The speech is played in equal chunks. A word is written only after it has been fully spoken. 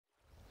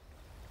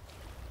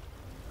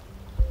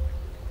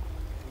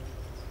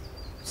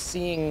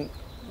seeing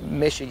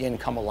Michigan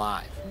come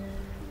alive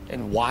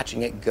and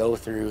watching it go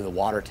through, the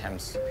water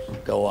temps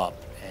go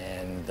up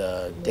and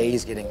the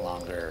days getting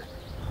longer,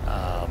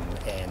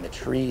 and the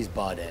trees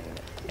budding,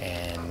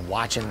 and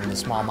watching the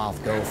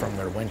smallmouth go from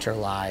their winter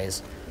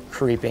lies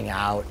creeping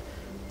out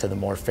to the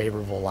more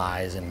favorable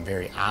lies in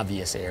very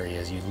obvious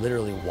areas. You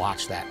literally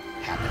watch that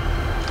happen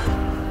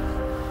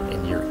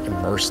and you're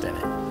immersed in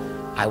it.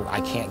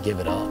 I can't give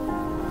it up.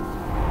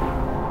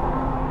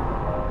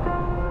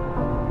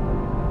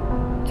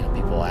 You know,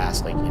 people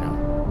ask, like, you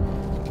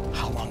know,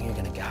 how long are you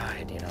gonna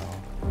guide, you know?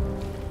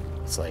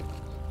 It's like,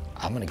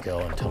 I'm gonna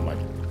go until my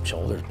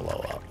shoulders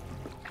blow up.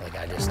 Like,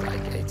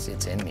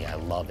 it's in me, I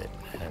love it.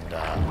 And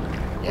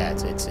yeah,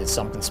 it's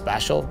something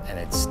special, and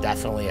it's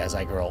definitely, as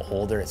I grow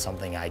older, it's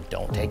something I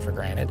don't take for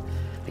granted,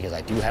 because I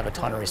do have a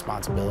ton of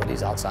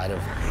responsibilities outside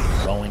of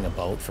rowing a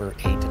boat for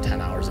 8 to 10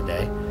 hours a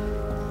day.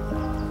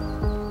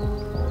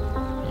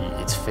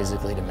 It's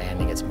physically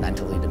demanding, it's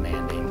mentally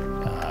demanding.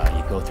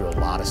 You go through a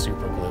lot of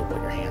super glue,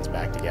 put your hands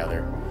back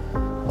together,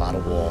 a lot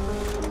of wool,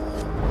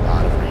 a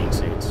lot of rain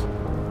suits.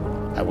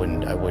 I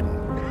wouldn't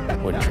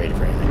trade it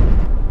for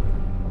anything.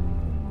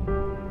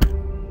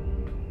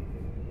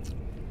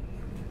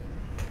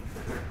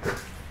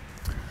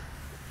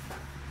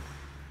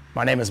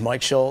 My name is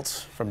Mike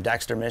Schultz from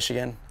Dexter,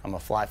 Michigan. I'm a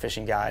fly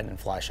fishing guide and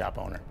fly shop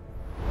owner.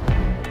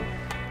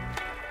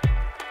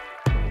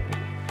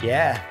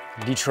 Yeah,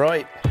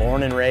 Detroit,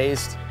 born and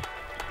raised.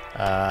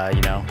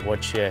 You know,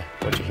 what you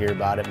hear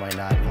about it might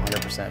not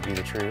 100% be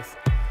the truth.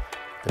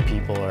 The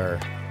people are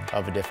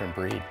of a different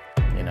breed.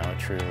 You know, it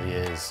truly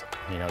is.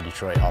 You know,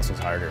 Detroit hustles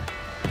harder.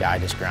 Guy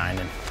just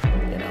grinding.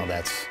 You know,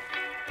 that's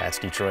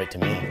Detroit to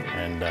me.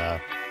 And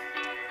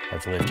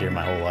I've lived here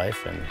my whole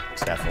life, and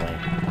it's definitely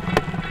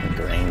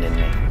ingrained in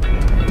me.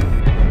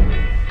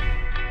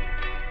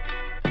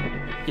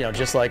 You know,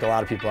 just like a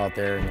lot of people out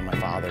there, you know, my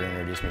father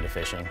introduced me to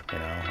fishing. You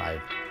know, I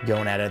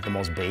going at it at the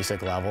most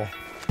basic level,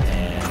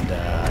 and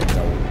you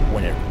know,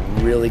 when it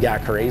really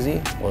got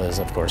crazy was,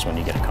 of course, when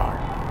you get a car,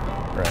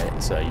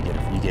 right? So you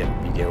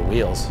get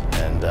wheels,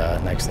 and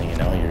next thing you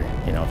know,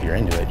 if you're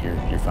into it,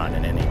 you're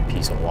finding any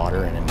piece of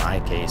water, and in my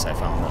case, I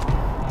found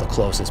the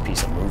closest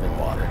piece of moving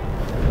water,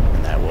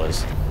 and that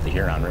was the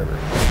Huron River.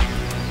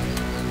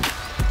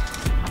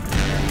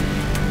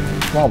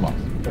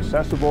 Smallmouth,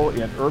 accessible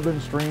in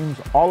urban streams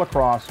all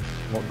across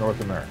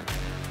North America.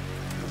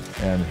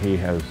 And he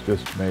has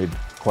just made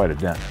quite a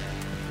dent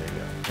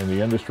in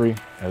the industry,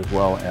 as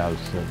well as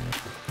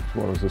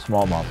the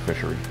smallmouth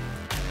fishery.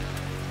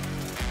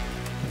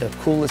 The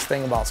coolest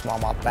thing about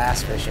smallmouth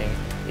bass fishing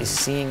is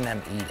seeing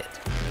them eat it.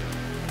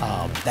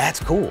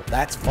 That's cool,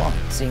 that's fun,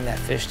 seeing that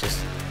fish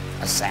just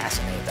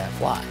assassinate that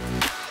fly.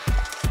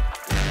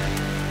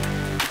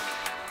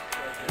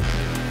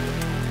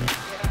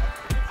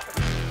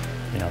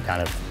 You know,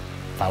 kind of,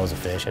 if I was a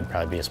fish, I'd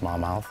probably be a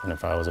smallmouth, and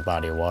if I was a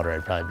body of water,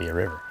 I'd probably be a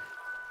river.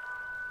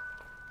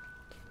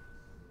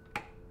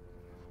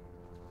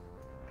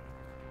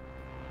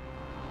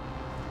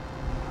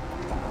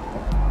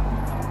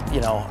 You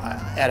know,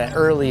 at an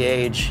early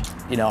age,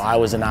 you know, I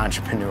was an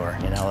entrepreneur,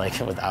 you know, like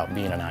without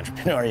being an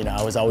entrepreneur, you know,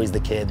 I was always the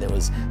kid that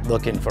was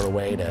looking for a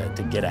way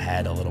to get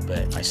ahead a little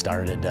bit. I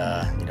started,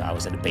 you know, I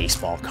was into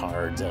baseball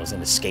cards, I was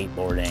into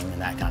skateboarding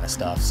and that kind of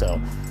stuff. So,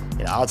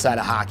 you know, outside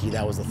of hockey,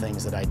 that was the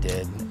things that I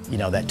did, you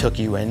know, that took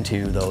you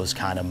into those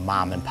kind of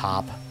mom and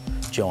pop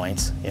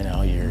joints, you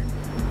know, your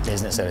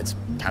business at its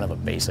kind of a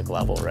basic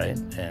level, right?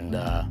 And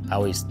I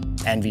always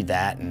envied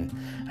that, and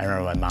I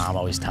remember my mom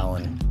always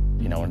telling,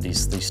 you know, in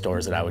these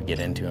stores that I would get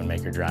into and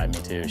make her drive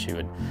me to, she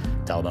would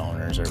tell the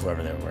owners or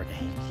whoever they were working,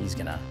 hey,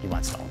 he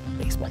wants to own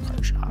a baseball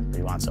card shop, or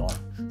he wants to own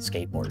a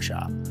skateboard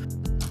shop.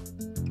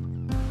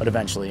 But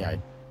eventually I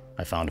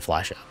found a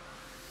fly shop.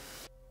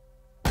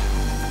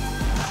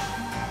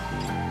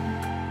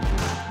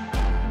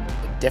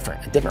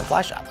 A different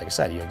fly shop. Like I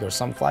said, you go to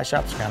some fly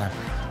shops, kind of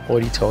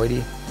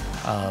hoity-toity,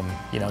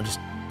 you know, just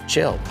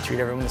chill, treat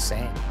everyone the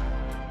same.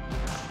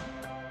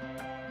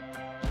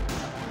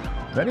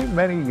 Many,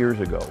 many years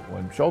ago,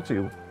 when Schultz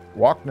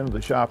walked into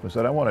the shop and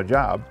said, I want a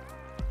job,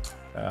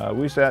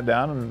 we sat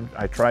down and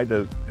I tried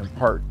to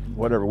impart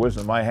whatever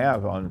wisdom I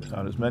have on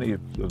as many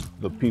of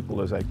the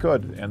people as I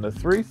could. And the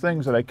three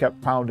things that I kept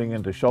pounding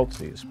into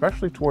Schultz,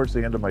 especially towards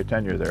the end of my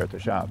tenure there at the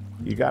shop,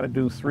 you got to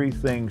do three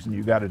things, and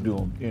you got to do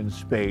them in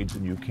spades,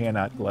 and you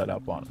cannot let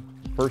up on them.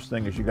 First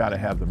thing is you got to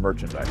have the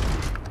merchandise.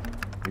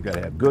 You got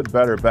to have good,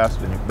 better, best,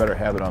 and you better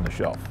have it on the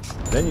shelf.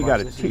 Then you got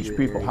to teach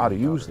people how to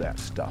use that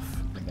stuff.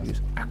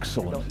 He's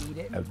excellent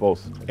at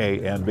both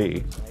A and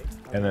B.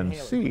 And then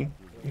C,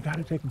 you got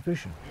to take him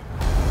fishing.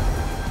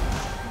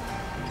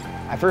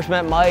 I first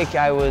met Mike,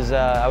 I was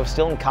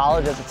still in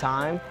college at the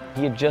time.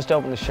 He had just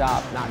opened the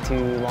shop not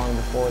too long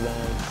before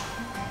then.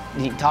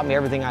 He taught me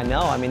everything I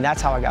know. I mean, that's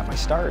how I got my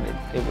start.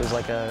 It was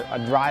like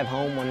a drive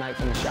home one night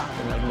from the shop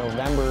in like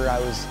November.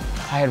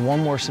 I had one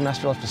more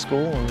semester left of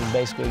school, and he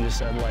basically just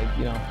said, like,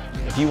 you know,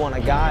 if you want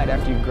a guide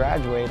after you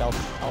graduate,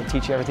 I'll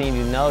teach you everything you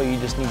need to know. You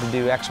just need to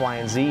do X, Y,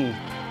 and Z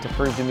to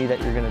prove to me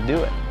that you're gonna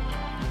do it.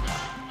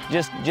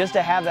 just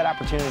to have that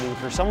opportunity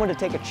for someone to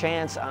take a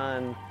chance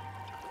on,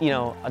 you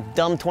know, a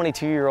dumb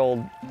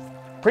 22-year-old,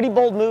 pretty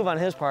bold move on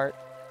his part.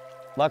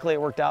 Luckily,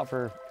 it worked out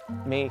for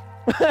me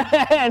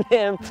and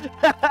him.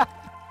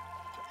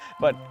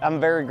 But I'm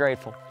very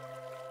grateful,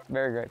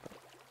 very grateful.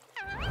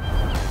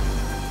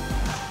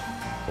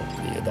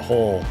 The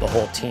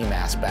whole team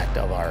aspect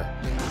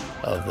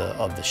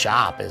of the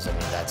shop is, I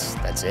mean,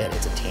 that's it.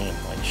 It's a team.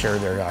 Like, sure,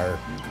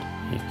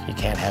 you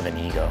can't have an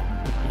ego.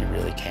 You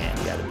really can't.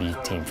 You got to be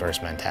team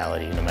first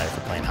mentality, no matter if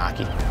you're playing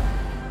hockey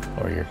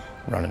or you're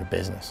running a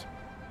business.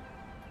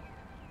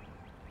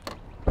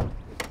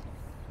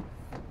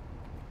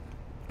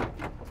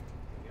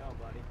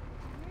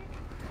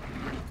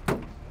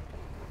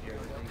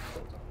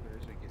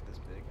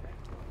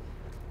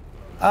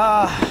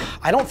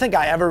 I don't think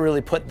I ever really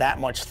put that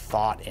much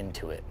thought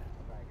into it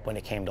when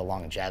it came to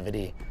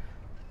longevity.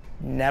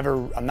 I'm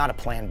not a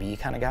plan B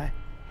kind of guy.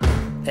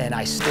 And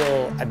I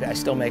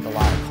still make a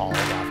lot of calls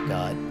off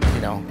gut.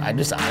 You know, I'm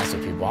just honest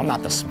with people. I'm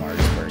not the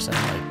smartest person.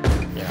 Like,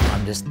 you know,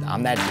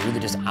 I'm that dude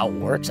that just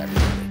outworks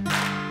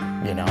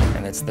everybody. You know,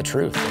 and it's the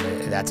truth.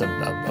 And that's a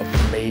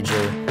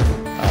major,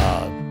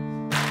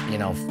 you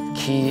know,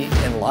 key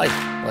in life.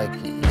 Like,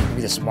 you can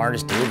be the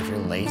smartest dude if you're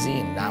lazy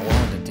and not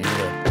willing to do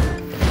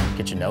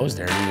get your nose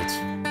dirty. It's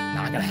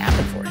not gonna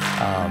happen for you.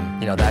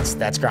 You know,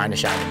 that's grind to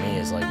shine to me,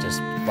 is like, just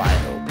buy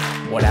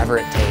whatever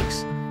it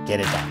takes, get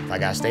it done. If I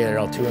gotta stay there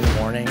till 2 in the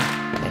morning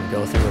and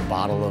go through a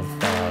bottle of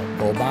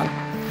Gold Bond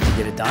to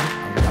get it done,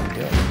 I'm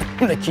doing it. I'm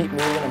gonna keep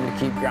moving, I'm gonna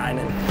keep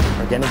grinding.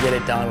 We're gonna get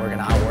it done, we're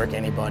gonna outwork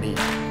anybody.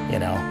 You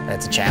know,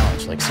 it's a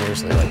challenge, like,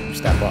 seriously, like,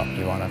 step up.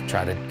 You wanna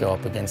try to go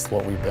up against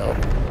what we built,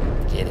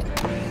 get it.